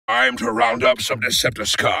Time to round up some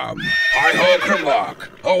Decepticon. Hi-ho,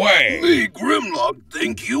 Grimlock. Away! Me, Grimlock,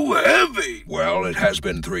 think you heavy. Well, it has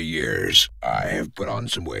been 3 years. I have put on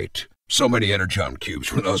some weight. So many energon cubes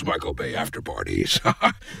from those Michael Bay after parties.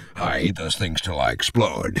 I eat those things till I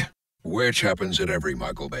explode. Which happens at every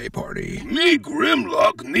Michael Bay party. Me,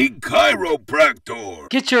 Grimlock, need chiropractor.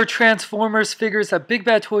 Get your Transformers figures at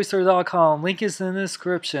BigBadToyStore.com. Link is in the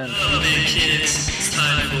description. Hey kids, it's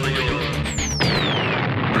time for your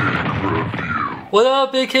What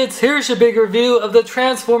up, big kids? Here's your big review of the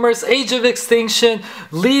Transformers Age of Extinction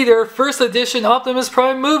Leader First Edition Optimus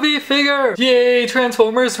Prime movie figure. Yay,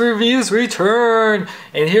 Transformers reviews return!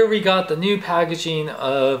 And here we got the new packaging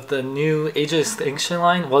of the new Age of Extinction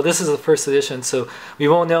line. Well, this is the first edition, so we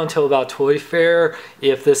won't know until about Toy Fair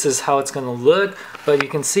if this is how it's going to look. But you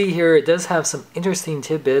can see here it does have some interesting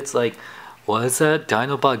tidbits like, what is that?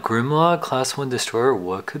 Dinobot Grimlock, Class 1 Destroyer?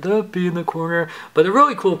 What could that be in the corner? But a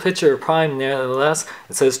really cool picture of Prime nevertheless.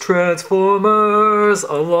 It says Transformers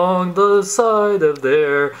along the side of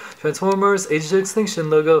their Transformers Age of Extinction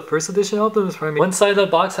logo, First Edition Optimus Prime. One side of the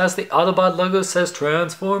box has the Autobot logo, says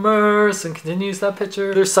Transformers, and continues that picture.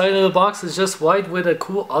 The other side of the box is just white with a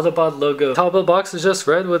cool Autobot logo. Top of the box is just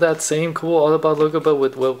red with that same cool Autobot logo, but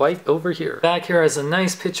with white over here. Back here has a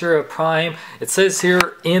nice picture of Prime. It says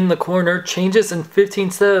here in the corner, changes in 15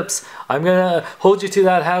 steps. I'm gonna hold you to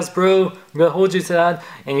that, Hasbro. I'm gonna hold you to that.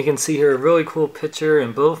 And you can see here a really cool picture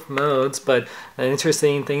in both modes, but an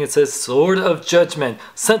interesting thing, it says Sword of Judgment,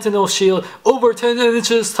 Sentinel Shield, over 10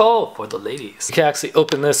 inches tall for the ladies. You can actually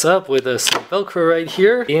open this up with a Velcro right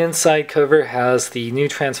here. The inside cover has the new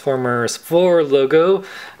Transformers 4 logo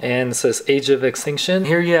and it says Age of Extinction.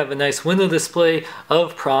 Here you have a nice window display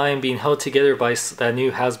of Prime being held together by that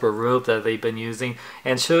new Hasbro rope that they've been using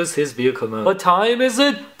and shows his vehicle mode. What time is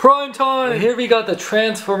it? Prime time! And here we got the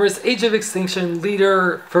Transformers Age of Extinction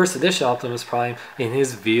Leader First Edition Optimus Prime in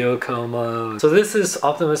his vehicle mode. So this is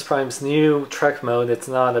Optimus Prime's new truck mode. It's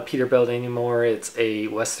not a Peterbilt anymore, it's a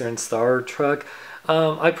Western Star truck.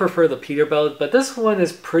 I prefer the Peterbilt, but this one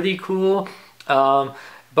is pretty cool.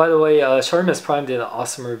 By the way, Sharmus Prime did an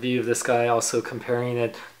awesome review of this guy, also comparing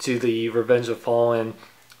it to the Revenge of Fallen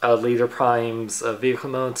Leader Prime's vehicle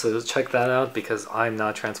mode, so check that out because I'm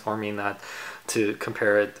not transforming that to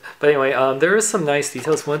compare it. But anyway, there is some nice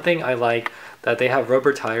details. One thing I like that they have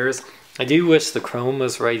rubber tires. I do wish the chrome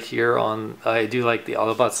was right here on, I do like the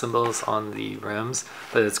Autobot symbols on the rims,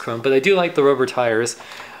 but it's chrome. But I do like the rubber tires.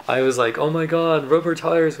 I was like, oh my god, rubber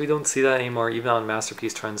tires, we don't see that anymore, even on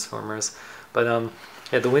Masterpiece Transformers. But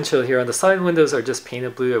yeah, the windshield here on the side windows are just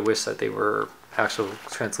painted blue. I wish that they were actual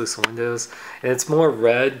translucent windows. And it's more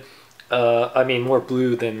red, I mean more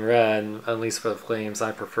blue than red, at least for the flames.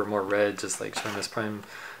 I prefer more red, just like Sharmus Prime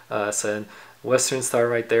said. Western Star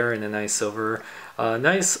right there and a nice silver.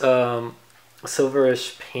 Nice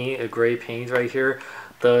silverish paint, a gray paint right here.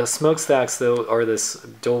 The smokestacks though are this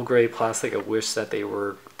dull gray plastic. I wish that they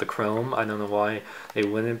were the chrome. I don't know why they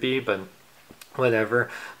wouldn't be, but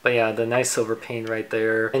whatever. But yeah, the nice silver paint right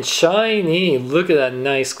there. And shiny! Look at that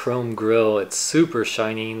nice chrome grill. It's super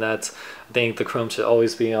shiny. That's, I think the chrome should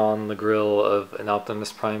always be on the grill of an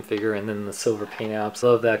Optimus Prime figure, and then the silver paint apps.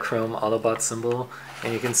 Love that chrome Autobot symbol.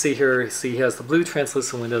 And you can see here, see he has the blue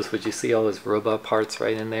translucent windows, but you see all his robot parts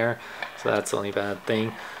right in there. So that's the only bad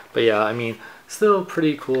thing. But yeah, I mean, still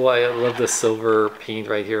pretty cool. I love the silver paint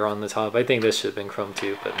right here on the top. I think this should have been chrome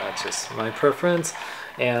too, but that's just my preference.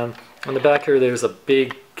 And on the back here, there's a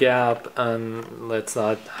big gap, and that's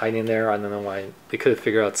not hiding there. I don't know why. They could have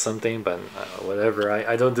figured out something, but whatever.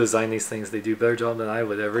 I don't design these things. They do a better job than I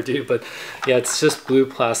would ever do. But yeah, it's just blue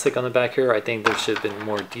plastic on the back here. I think there should have been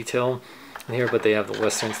more detail in here, but they have the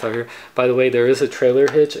Western Star here. By the way, there is a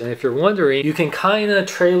trailer hitch, and if you're wondering, you can kind of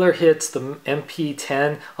trailer hitch the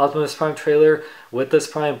MP10 Optimus Prime trailer with this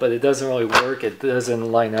Prime, but it doesn't really work. It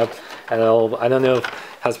doesn't line up at all. I don't know if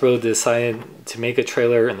Hasbro decided to make a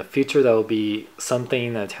trailer in the future that will be something,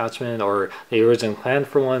 an attachment, or the original plan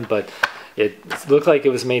for one, but it looked like it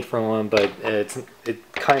was made for one, but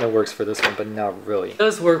it kind of works for this one, but not really. It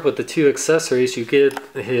does work with the two accessories. You get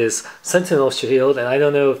his Sentinel shield, and I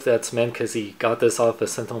don't know if that's meant because he got this off of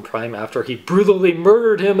Sentinel Prime after he brutally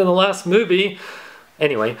murdered him in the last movie.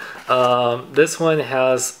 Anyway, this one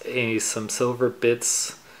has some silver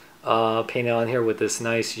bits painted on here with this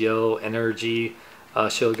nice yellow energy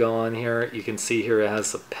shield go on here. You can see here it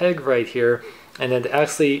has a peg right here, and it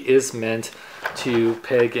actually is meant to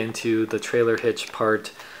peg into the trailer hitch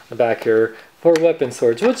part the back here for weapon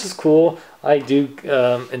storage, which is cool. I do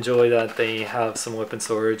enjoy that they have some weapon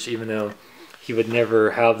storage, even though he would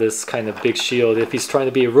never have this kind of big shield. If he's trying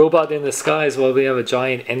to be a robot in disguise, well, we have a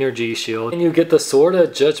giant energy shield. And you get the Sword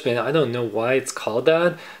of Judgment. I don't know why it's called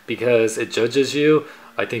that, because it judges you.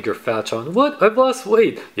 I think you're fat, Sean. What? I've lost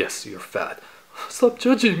weight. Yes, you're fat. Stop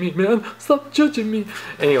judging me, man. Stop judging me.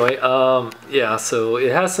 Anyway, yeah, so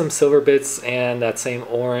it has some silver bits and that same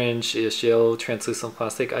orange-ish yellow translucent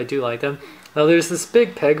plastic. I do like them. Now there's this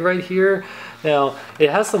big peg right here. Now it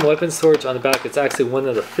has some weapon storage on the back. It's actually one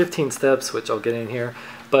of the 15 steps, which I'll get in here.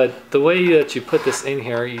 But the way that you put this in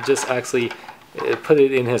here, you just actually put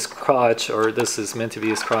it in his crotch, or this is meant to be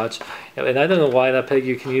his crotch. And I don't know why that peg,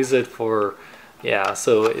 you can use it for, yeah,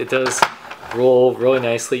 so it does roll really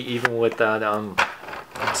nicely even with that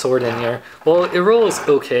sword in here. Well, it rolls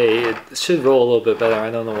okay. It should roll a little bit better.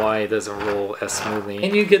 I don't know why it doesn't roll as smoothly.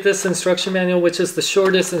 And you get this instruction manual, which is the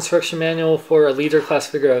shortest instruction manual for a leader class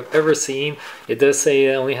figure I've ever seen. It does say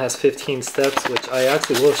it only has 15 steps, which I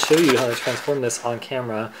actually will show you how to transform this on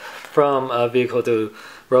camera from vehicle to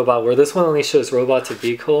robot, where this one only shows robot to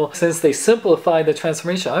vehicle. Since they simplified the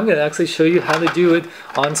transformation, I'm going to actually show you how to do it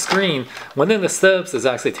on screen. One of the steps is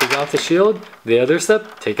actually take off the shield. The other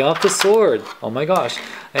step, take off the sword. Oh my gosh.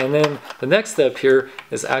 And then the next step here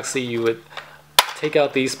is actually you would take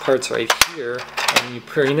out these parts right here and you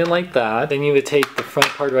preen it like that. Then you would take the front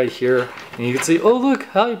part right here and you can see, oh look,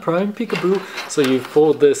 hi Prime, peekaboo. So you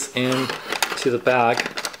fold this in to the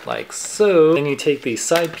back like so. Then you take these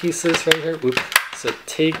side pieces right here. Whoop. So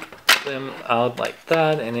take them out like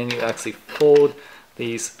that, and then you actually fold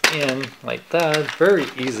these in like that. Very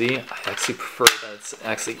easy. I actually prefer that. It's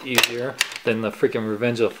actually easier than the freaking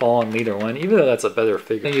Revenge of the Fallen leader one, even though that's a better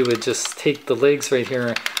figure. And you would just take the legs right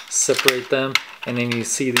here, separate them, and then you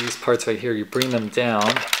see these parts right here, you bring them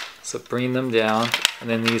down. So bring them down,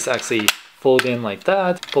 and then these actually fold in like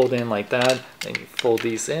that, fold in like that, then you fold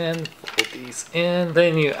these in,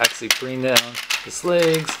 then you actually bring down his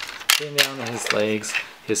legs, bring down his legs,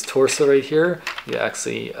 his torso right here, you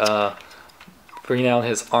actually bring down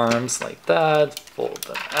his arms like that, fold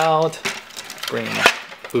them out, bring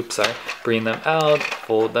them out,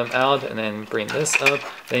 fold them out, and then bring this up,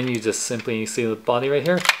 then you just simply see the body right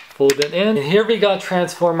here, fold it in. And here we got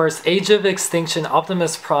Transformers Age of Extinction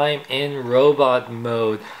Optimus Prime in robot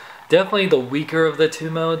mode. Definitely the weaker of the two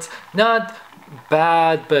modes. Not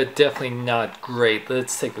bad, but definitely not great.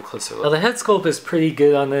 Let's take a closer look. Now the head sculpt is pretty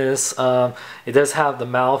good on this. It does have the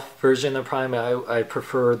mouth version of Prime. I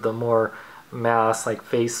prefer the more mask, like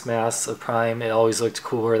face masks of Prime. It always looked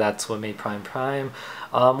cooler. That's what made Prime Prime.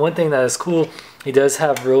 One thing that is cool, he does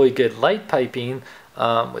have really good light piping,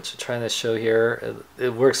 which I'm trying to show here.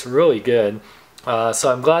 It works really good.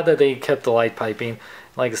 So I'm glad that they kept the light piping.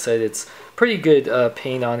 Like I said, it's pretty good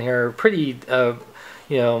paint on here. Pretty,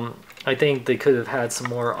 you know, I think they could have had some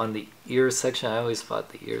more on the ear section. I always thought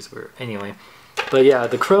the ears were, anyway. But yeah,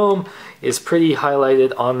 the chrome is pretty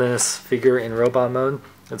highlighted on this figure in robot mode.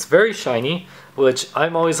 It's very shiny, which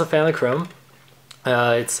I'm always a fan of chrome.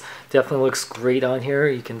 It's definitely looks great on here.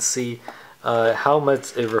 You can see how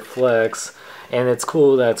much it reflects, and it's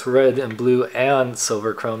cool that it's red and blue and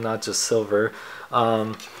silver chrome, not just silver.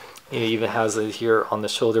 It even has it here on the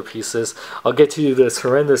shoulder pieces. I'll get to this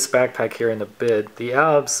horrendous backpack here in a bit. The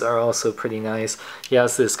abs are also pretty nice. He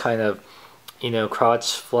has this kind of, you know,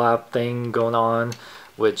 crotch flap thing going on,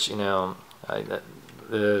 which, you know,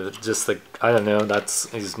 just like, I don't know,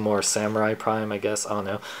 he's more Samurai Prime, I guess, I don't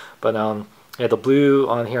know. But yeah, the blue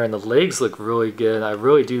on here and the legs look really good. I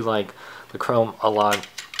really do like the chrome a lot.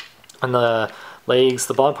 On the legs,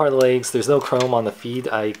 the bottom part of the legs, there's no chrome on the feet.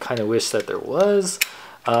 I kind of wish that there was.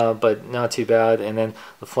 But not too bad. And then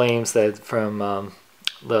the flames that from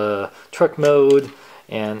the truck mode,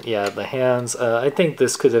 and yeah, the hands. I think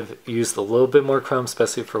this could have used a little bit more chrome,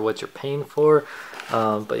 especially for what you're paying for.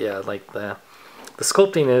 But yeah, like the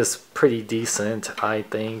sculpting is pretty decent, I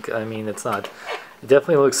think. I mean, it's not. It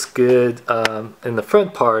definitely looks good in the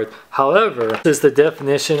front part. However, this is the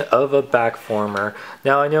definition of a backformer.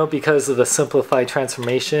 Now I know because of the simplified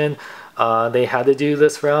transformation, they had to do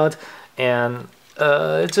this route, and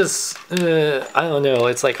it just, I don't know,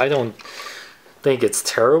 it's like, I don't think it's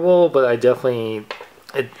terrible, but I definitely,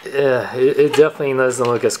 it definitely doesn't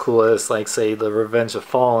look as cool as, like, say, the Revenge of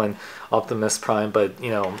Fallen Optimus Prime, but,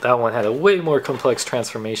 you know, that one had a way more complex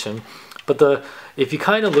transformation. But if you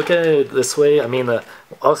kind of look at it this way, I mean,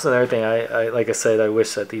 also another thing, I like I said, I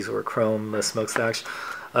wish that these were chrome, the smokestacks.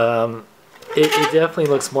 It definitely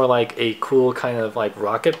looks more like a cool kind of like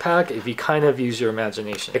rocket pack if you kind of use your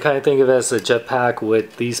imagination. I kind of think of it as a jetpack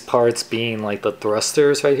with these parts being like the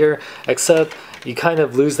thrusters right here, except you kind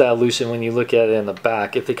of lose that illusion when you look at it in the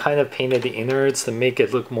back. If they kind of painted the innards to make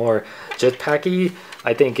it look more jetpacky,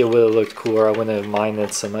 I think it would have looked cooler. I wouldn't have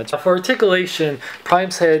minded so much. For articulation,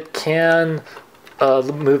 Prime's head can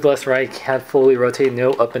move left, right, can't fully rotate,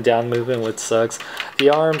 no up and down movement, which sucks. The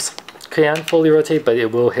arms can fully rotate, but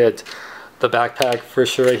it will hit the backpack for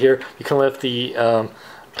sure right here. You can lift the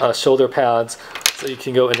shoulder pads, so you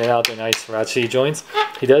can go in and out. They're nice ratchety joints.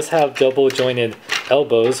 He does have double jointed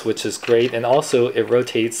elbows, which is great, and also it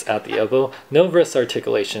rotates at the elbow. No wrist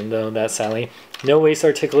articulation though, that's sadly. No waist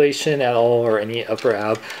articulation at all, or any upper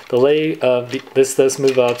ab. The leg, this does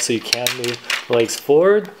move up, so you can move the legs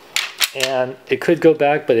forward, and it could go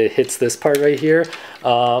back, but it hits this part right here.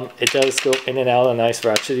 It does go in and out of nice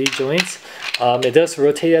ratchety joints. It does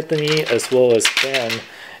rotate at the knee as well as bend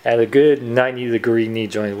at a good 90-degree knee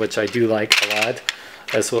joint, which I do like a lot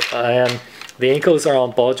as well. And the ankles are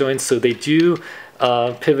on ball joints, so they do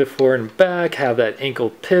pivot forward and back, have that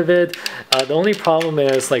ankle pivot. The only problem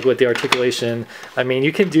is, like with the articulation, I mean,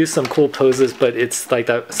 you can do some cool poses, but it's like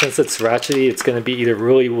that, since it's ratchety, it's going to be either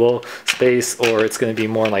really well spaced or it's going to be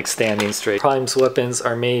more like standing straight. Prime's weapons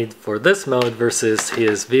are made for this mode versus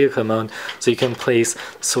his vehicle mode, so you can place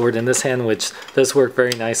sword in this hand, which does work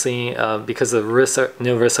very nicely. Because of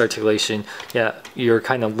no wrist articulation, yeah, you're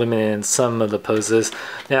kind of limited in some of the poses.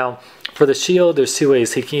 Now, for the shield, there's two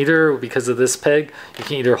ways. He can either, because of this peg, you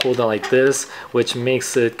can either hold it like this, which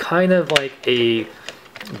makes it kind of like a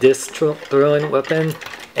disc throwing weapon,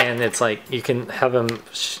 and it's like you can have him,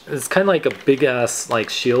 it's kind of like a big ass like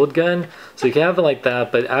shield gun, so you can have it like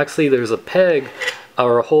that, but actually there's a peg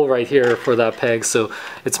or a hole right here for that peg, so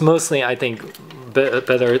it's mostly, I think,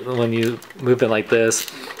 better when you move it like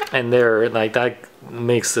this, and there, like that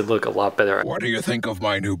makes it look a lot better. What do you think of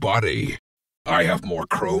my new body? I have more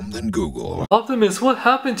chrome than Google. Optimus, what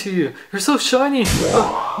happened to you? You're so shiny.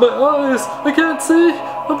 My eyes, I can't see.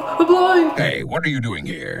 I'm blind. Hey, what are you doing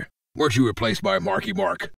here? Weren't you replaced by Marky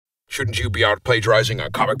Mark? Shouldn't you be out plagiarizing a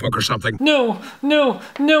comic book or something? No. I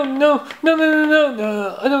don't know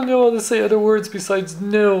how to say other words besides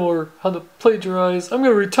no or how to plagiarize. I'm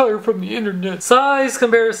gonna retire from the internet. Size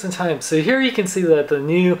comparison time. So here you can see that the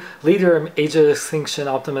new leader of Age of Extinction,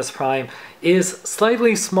 Optimus Prime, is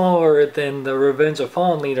slightly smaller than the Revenge of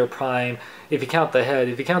Fallen leader Prime. If you count the head,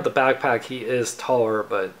 if you count the backpack, he is taller,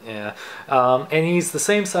 but yeah. And he's the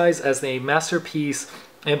same size as the Masterpiece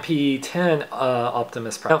MP10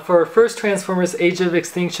 Optimus Prime. Now for our first Transformers Age of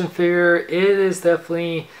Extinction figure, it is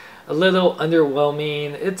definitely a little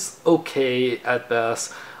underwhelming. It's okay at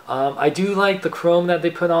best. I do like the chrome that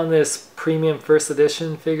they put on this premium first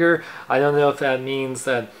edition figure. I don't know if that means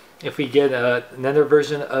that if we get another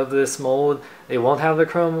version of this mold, they won't have the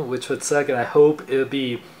chrome, which would suck, and I hope it'll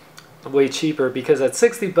be way cheaper, because at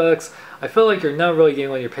 60 bucks, I feel like you're not really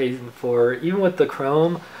getting what you're paying for. Even with the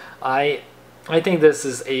chrome, I think this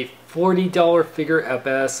is a $40 figure at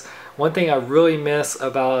best. One thing I really miss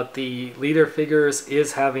about the leader figures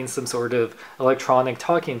is having some sort of electronic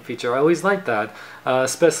talking feature. I always like that,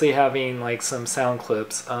 especially having like some sound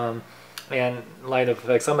clips and light up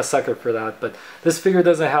effects. I'm a sucker for that, but this figure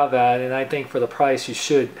doesn't have that, and I think for the price you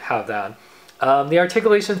should have that. The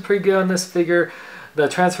articulation is pretty good on this figure. The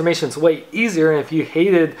transformation is way easier, and if you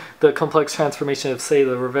hated the complex transformation of, say,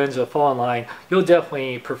 the Revenge of Fallen line, you'll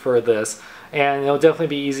definitely prefer this. And it'll definitely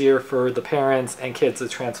be easier for the parents and kids to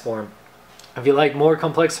transform. If you like more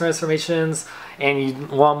complex transformations and you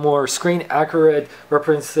want more screen accurate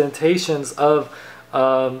representations of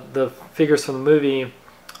the figures from the movie,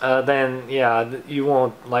 then yeah, you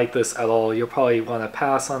won't like this at all. You'll probably want to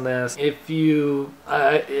pass on this. If you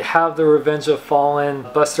have the Revenge of Fallen,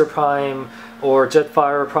 Buster Prime, or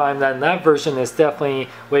Jetfire Prime, then that version is definitely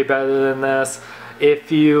way better than this.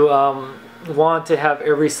 If you want to have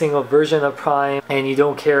every single version of Prime and you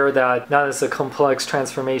don't care that not as a complex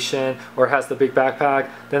transformation or has the big backpack,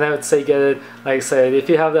 then I would say get it. Like I said, if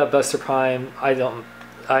you have that Buster Prime,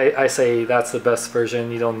 I say that's the best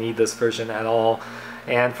version. You don't need this version at all.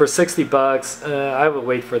 And for 60 bucks, I would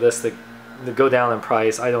wait for this to go down in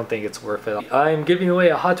price. I don't think it's worth it. I'm giving away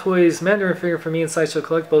a Hot Toys Mandarin figure for me and Sideshow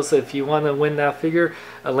Collectibles. So if you want to win that figure,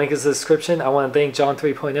 a link is in the description. I want to thank John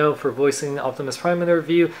 3.0 for voicing Optimus Prime in the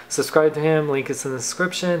review. Subscribe to him, link is in the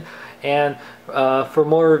description. And for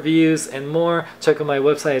more reviews and more, check out my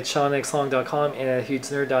website at SeanXLong.com and at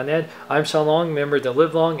HugeNerd.net. I'm Sean Long. Remember to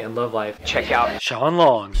live long and love life. Check out Sean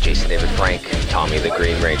Long, Jason David Frank, Tommy the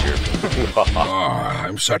Green Ranger.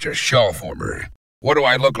 I'm such a shell former. What do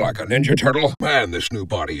I look like, a Ninja Turtle? Man, this new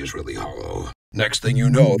body is really hollow. Next thing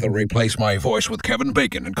you know, they'll replace my voice with Kevin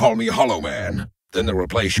Bacon and call me Hollow Man. Then they'll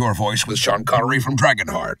replace your voice with Sean Connery from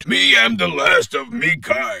Dragonheart. Me am the last of me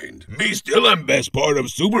kind. Me still am best part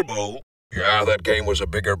of Super Bowl. Yeah, that game was a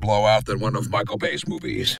bigger blowout than one of Michael Bay's movies.